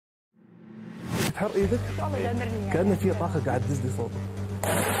حر ايدك كأن في طاقة قاعد تدز لي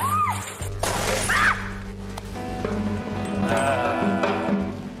صوتك.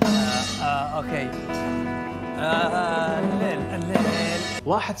 اوكي. الليل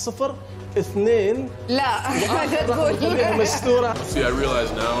 1-0 2. لا لا تقول. مستورة. See, I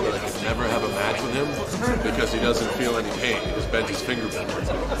realize now that I could never have a match with him because he doesn't feel any pain. He just bent his finger backwards.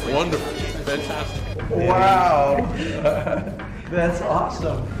 Wonderful. Fantastic. Wow. That's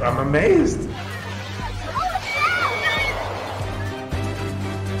awesome. I'm amazed.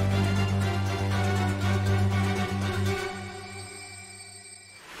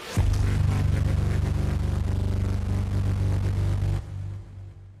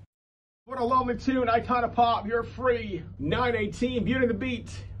 What a lovely tune, Icona Pop, you're free. 918, Beauty and the Beat.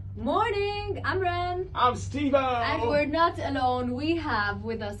 Morning, I'm Ren. I'm Steve-O. And we're not alone. We have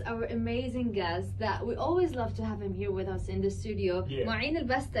with us our amazing guest that we always love to have him here with us in the studio. Yeah. Ma'in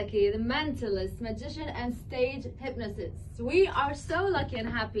al-Bastaki, the mentalist, magician, and stage hypnotist. We are so lucky and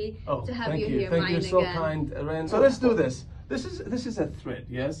happy to have you here, Thank Ma'in, you so again. kind, Ren. So let's do this. This is a thread,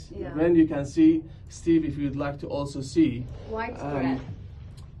 yes? Yeah. Ren, you can see. Steve, if you'd like to also see. White thread.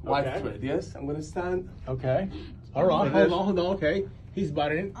 White Okay. thread, yes? I'm gonna stand. Okay. All right, hold on, okay. He's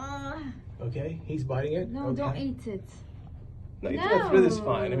biting it. Okay, he's biting it. No, okay. don't eat it. No, the thread is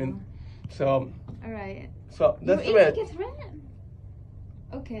fine. I mean, so All right. the You're thread. eating a thread.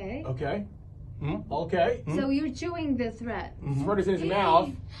 Okay. Okay. Hmm? Okay. So you're chewing the thread. Thread is in his mouth.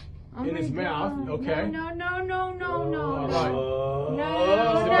 Oh In my his mouth, God. okay. No, no, no, no, no, All no. right. No,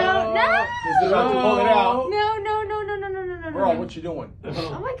 He's no, about- no. He's about to pull it out. No, no, no, no, no, no, no, no. Bro, what you doing?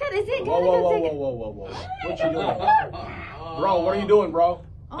 Oh my God, is it Whoa, gonna whoa, go whoa, take whoa, it? whoa, whoa, whoa. What you doing? Bro, what are you doing, bro?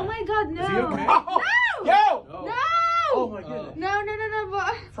 Oh my God, no. Is he okay? No. Yo! No. Oh my goodness. No, no, no, no.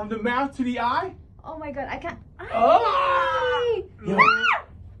 But, From the mouth to the eye? oh my God, I can't. Yo.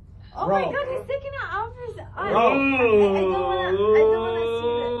 Oh Bro. my God, he's taking it off his eye. Bro. I don't wanna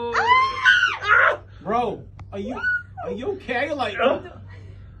see it. Bro, are you okay? Like,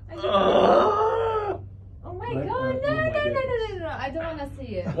 Oh my God, no, no, no, no, no, no. I don't wanna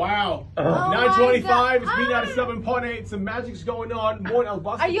see it. wow. Oh my 925, it's God. being out of 7.8. Some magic's going on. More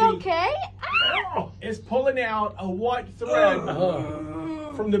Are you okay? Is pulling out a white thread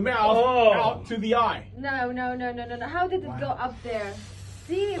from the mouth out to the eye. No, no, no, no, no, no. How did it go up there?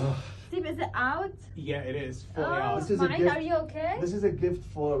 Steve, Steve, is it out? Yeah, it is. Fully Oh, out. This is a fine. gift. Are you okay? This is a gift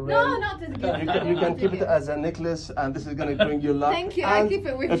for Ren. No, not this gift. You can keep it as a necklace, and this is gonna bring you luck. Thank you, I And keep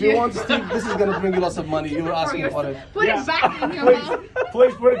it with if you. you want, Steve, this is gonna bring you lots of money. You were asking for it. Put Yes. it back in your Please, mouth.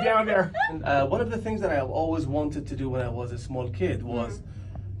 please put it down there. One of the things that I have always wanted to do when I was a small kid was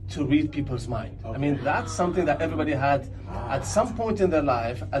to read people's mind. I mean, that's something that everybody had at some point in their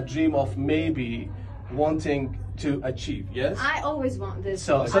life, a dream of maybe wanting to achieve, yes? I always want this.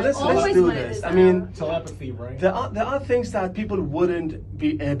 So I let's always do wanted this. I out. mean, Telepathy, right? there are things that people wouldn't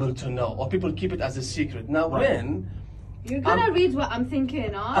be able to know, or people keep it as a secret. Now, when You're gonna read what I'm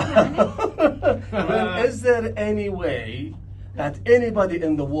thinking of, يعني? Well, is there any way that anybody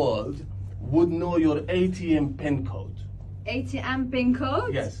in the world would know your ATM PIN code? ATM pin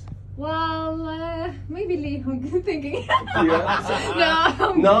code? Yes. Well, maybe Lee, I'm thinking. Yeah.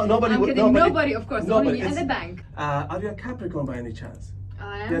 No, No, nobody I'm would. kidding. Nobody, of course. nobody. Only me and It's- the bank. Are you a Capricorn by any chance?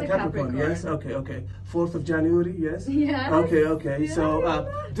 I am You're the a Capricorn, yes? Okay, okay. 4th of January, yes? Yes. Okay, okay. Yeah, So, yeah.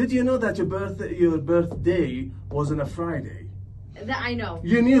 did you know that your birthday was on a Friday? That I know.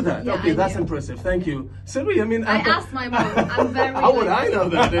 You knew that? Yeah, Okay, I that's knew. impressive. Thank you. Sylvie, I mean... I asked my mom. I'm very How would I know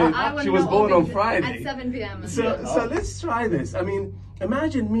that? I would She was know born on obviously Friday. At 7 p.m. So let's try this. I mean,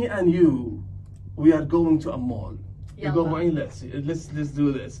 imagine me and you, we are going to a mall. You go, Yalla. Mu'in, let's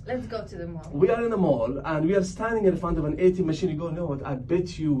do this. Let's go to the mall. We are in a mall and we are standing in front of an ATM machine. You go, no, what? I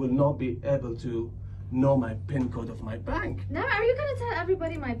bet you will not be able to know my PIN code of my bank. Now, are you gonna tell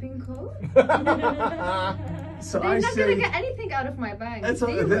everybody my PIN code? So They're I not say, gonna get anything out of my bank. and so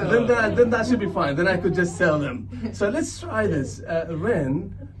Zero. then that should be fine. Then I could just tell them. So let's try this. Ren,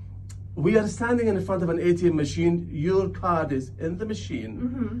 we are standing in front of an ATM machine. Your card is in the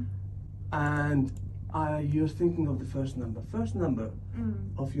machine, and you're thinking of the first number. First number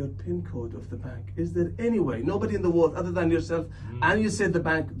of your PIN code of the bank. Is there any way? Nobody in the world other than yourself, and you said the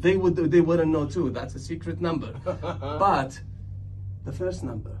bank. They wouldn't know too. That's a secret number. But the first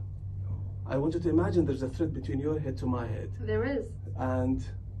number. I want you to imagine there's a thread between your head to my head, There is. and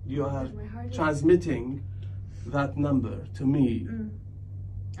you are My heart is- transmitting that number to me.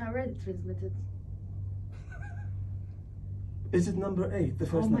 I already transmitted. Is it number 8? The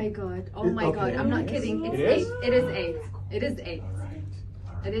first Oh number? my god. Oh It- my god. okay. I'm not Yes. kidding. It's It is? 8. It is 8. It is 8.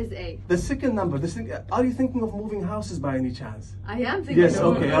 It is 8. The second number. Are you thinking of moving houses by any chance? I am thinking. Yes.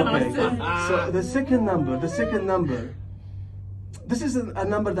 of Okay. houses. So the second number. This is a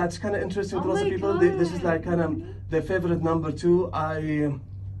number that's kind of interesting to Oh lots of my people. God. This is like kind of their favorite number too. My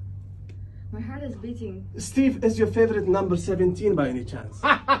heart is beating. Steve, is your favorite number 17 by any chance?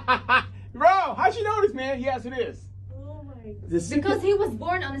 Bro, how'd you know this, man? Yes, it is. Because he was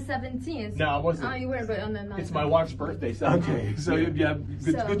born on the 17th. No, I wasn't. Oh, you weren't born on the 9th. It's my wife's birthday. So. Okay, so yeah,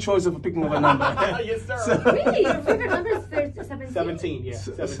 So- good choice of picking of a number. Yes, sir. Really? Your favorite number is 17? 17, yeah.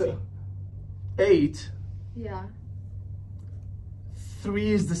 17. 8, Yeah.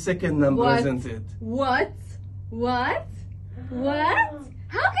 3 is the second number, What? isn't it? What? What?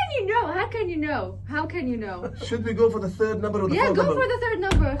 How can you know? How can you know? How can you know? Should we go for the third number or the Yeah, fourth go number? for the third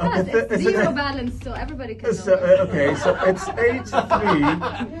number. Okay, It's is it- zero balance, so everybody can So, know. okay, so it's 8,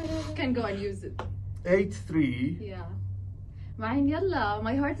 3, Can go and use it. 8, 3. Yeah. Mine yalla,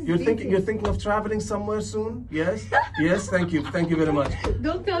 my heart is You're beating. you're thinking of traveling somewhere soon? Yes? Yes, thank you very much.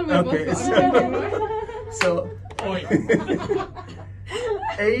 Don't tell me Okay, both. So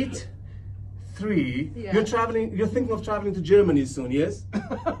 8, 3. Yeah. You're thinking of traveling to Germany soon, yes?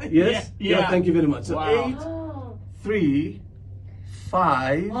 Yes? Yeah. Thank you very much. So Wow. 8, 3,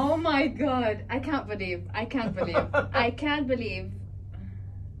 5. Oh my god, I can't believe. I can't believe.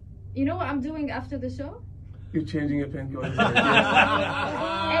 You know what I'm doing after the show? You're changing your pin code. 8,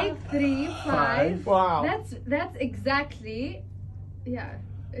 3, 5. Wow. That's exactly, yeah,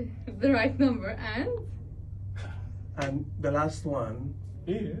 the right number. And the last one.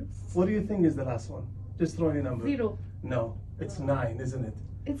 Yes. What do you think is the last one? Just throw your number. 0. No, it's 9, isn't it?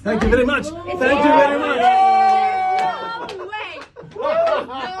 It's Thank you nine. very much. It's Thank you very much. No way!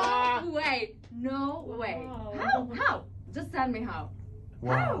 No way! No way! How? Just tell me how.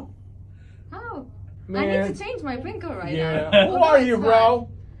 Wow. How? I Man. need to change my pin code right Yeah. now. Who Although are it's you, fine. bro?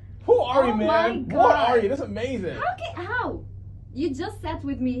 Who are you, Oh man? my What God. are you? That's amazing. How? You just sat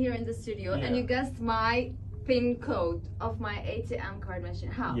with me here in the studio Yeah. and you guessed my pin code of my ATM card machine.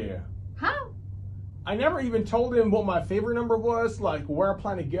 How? Yeah. How? I never even told him what my favorite number was, like where I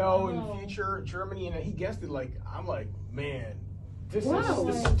plan to go in the future, Germany, and he guessed it. Like I'm like, man, this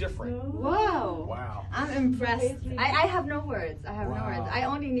is different. Wow. Wow. I'm impressed. I have no words. I have no Wow. words. I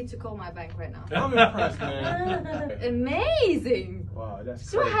only need to call my bank right now. I'm impressed, man. Amazing. Wow, that's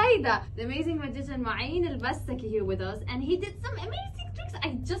شو crazy. هيدا? The amazing magician Ma'in al-Bassaki here with us, and he did some amazing tricks. I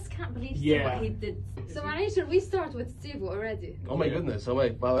just can't believe Steve what he did. So Ma'in, should we start with Steve already? Oh my goodness. Oh my.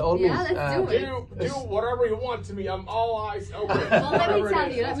 By all Yeah, means. let's do it. Do whatever you want to me. I'm all eyes open. Well, let me Whatever it tell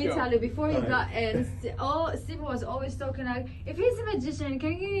is, you. Let let's me go. tell you. Before he Alright. got in, Steve was always talking like, if he's a magician,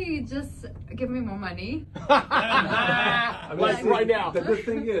 can you just give me more money? Like right now. The good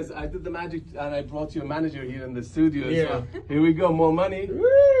thing is, I did the magic and I brought you a manager here in the studio. Yeah. So here we go. More money.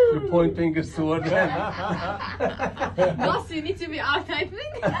 You point fingers toward them. Boss, you need to be out, I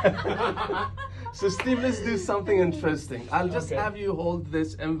think. So Steve, let's do something interesting. I'll just Okay. have you hold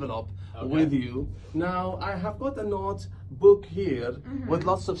this envelope with you. Now, I have got a notebook here with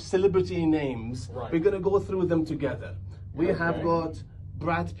lots of celebrity names. Right. We're going to go through them together. We have Okay. got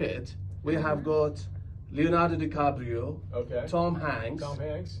Brad Pitt. We have got Leonardo DiCaprio. Okay. Tom Hanks. Tom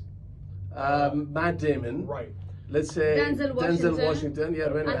Hanks. Matt Damon. Right. Let's say Denzel Washington. Yeah,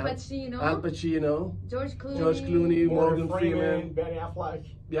 right Al now. Pacino. Al Pacino. George Clooney. George Clooney. Morgan Freeman. Ben Affleck.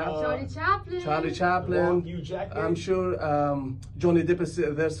 Yeah. Charlie Chaplin. Charlie Chaplin. Hugh Jackman. I'm sure Johnny Depp is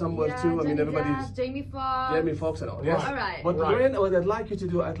there somewhere Yeah, too. I mean, Johnny everybody's Depp, Jamie Foxx. Jamie Foxx and all. Yes. All right. But Right. Lorraine, what I'd like you to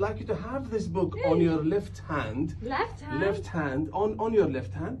do, I'd like you to have this book on your left hand. Left hand. Left hand, on your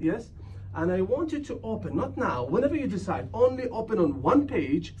left hand, yes. And I want you to open, not now, whenever you decide, only open on one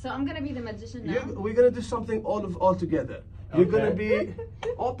page. So I'm gonna be the magician now. We're gonna do something all together. You're gonna be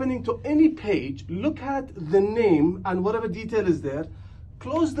opening to any page, look at the name and whatever detail is there,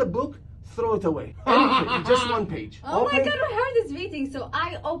 close the book, throw it away. Any page, just one page. Oh my Open, god, my heart is beating. So I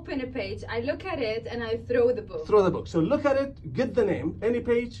open a page, I look at it, and I throw the book. Throw the book. So look at it, get the name, any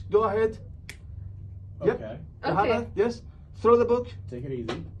page, go ahead. Yep. Okay. You have Okay. that? Yes. Throw the book. Take it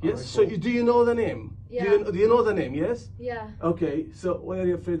easy. Yes. All right, So cool. do you know the name? Yeah. Do you know the name? Yes. Yeah, Okay. So why are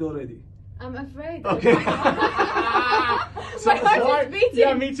you afraid already? I'm afraid. Okay. My heart is beating.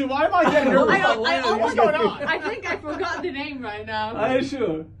 Yeah, me too. Why am I getting nervous? What's going on? I think I forgot the name right now. Are you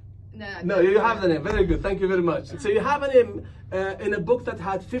sure? No, No, you have the name. Very good. Thank you very much. So you have a name in a book that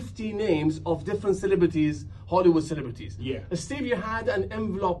had 50 names of different celebrities, Hollywood celebrities. Yeah. Steve, you had an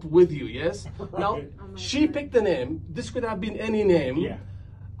envelope with you, yes? Now, Right. Oh my she God. picked the name. This could have been any name. Yeah.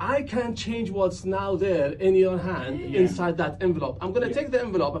 I can change what's now there in your hand inside that envelope. I'm going to take the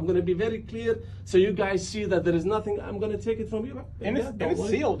envelope. I'm going to be very clear so you guys see that there is nothing. I'm going to take it from you. And it's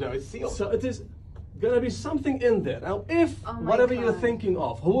sealed, though. It's sealed. So it is going to be something in there. Now, if whatever you're thinking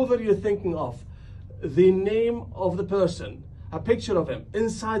of, whoever you're thinking of, the name of the person, a picture of him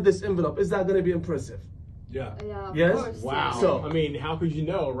inside this envelope, is that going to be impressive? Yeah. Yes? Of course, Wow. So, I mean, how could you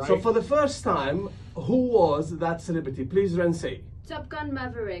know, right? So for the first time, who was that celebrity? Please, Ren, say. Top Gun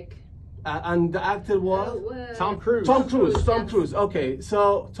Maverick. And the actor was? Tom Cruise. Tom Cruise. Tom yes. Cruise. Okay,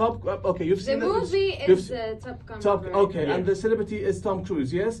 so okay, you've The seen movie is Top Gun Maverick. Okay, and the celebrity is Tom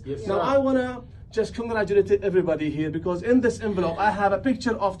Cruise. Yes. Yes, Now sir. I wanna just congratulate everybody here because in this envelope I have a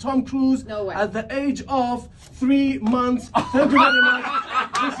picture of Tom Cruise No way. at the age of 3 months. Thank you very much.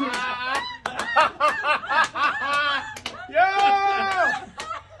 This is. Yeah!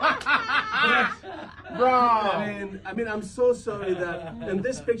 Bro! I mean, I'm so sorry that in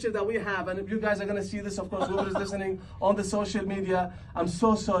this picture that we have, and if you guys are gonna see this, of course, whoever is listening on the social media, I'm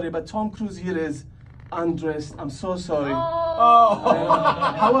so sorry, but Tom Cruise here is undressed. I'm so sorry.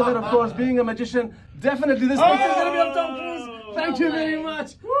 However, of course, being a magician, definitely this picture is gonna be of Tom Cruise. Thank you very much.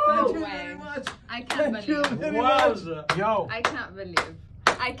 Thank you very much. I can't Thank you believe. very much. Yo, I can't believe.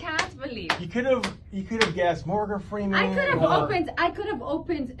 I can't believe. you could have guessed Morgan Freeman. I could have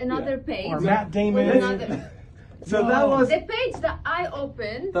opened another page. Or Matt Damon. With another. So that was The page that I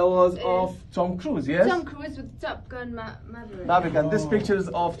opened. of Tom Cruise, yes? Tom Cruise with Top Gun Maverick. Maverick, and this picture is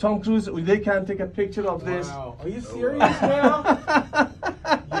of Tom Cruise. They can take a picture of this. Wow. Are you serious now?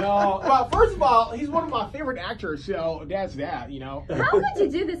 Yo, well, first of all, he's one of my favorite actors, so that's that, you know. How could you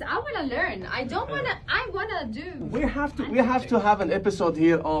do this? I want to learn. I want to do. We have to have an episode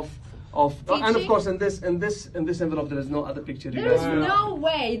here of and of course in this envelope there is no other picture. You There's guys no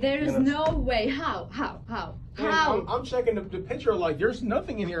way. There is no way. How? I'm checking the picture, like, there's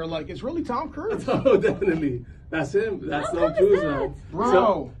nothing in here, like, it's really Tom Cruise. Oh, definitely. That's him. That's How Tom come Cruise, is man. that?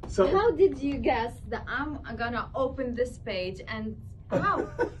 Bro. So How did you guess that I'm gonna open this page and how?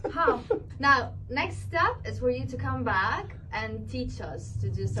 How? Now, next step is for you to come back and teach us to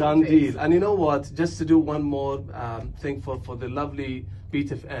do some done tricks. deal. And you know what? Just to do one more thing for the lovely Beat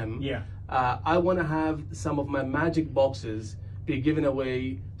FM. Yeah. I want to have some of my magic boxes be given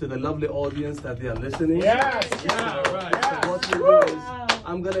away to the lovely audience that they are listening. Yes. Yeah, right. Yes. So what we'll do is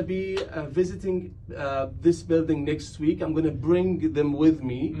I'm going to be visiting this building next week. I'm going to bring them with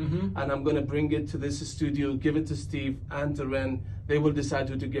me, and I'm going to bring it to this studio, give it to Steve and to Ren. They will decide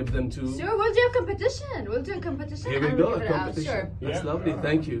who to give them to. Sure, we'll do a competition. We'll do a competition. Here we and go, we'll a give it out. competition. Sure. That's Yeah. lovely.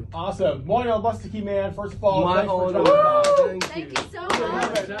 Thank you. Awesome. Bueno, Bustaki, man. First of all, My thanks for honor. dropping by. Thank you so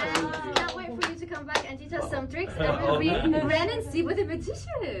much. And can't wait for you to come back and teach us some tricks. And we'll be Ren and Steve with a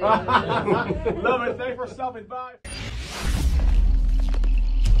magician. Love it. Thanks for stopping by.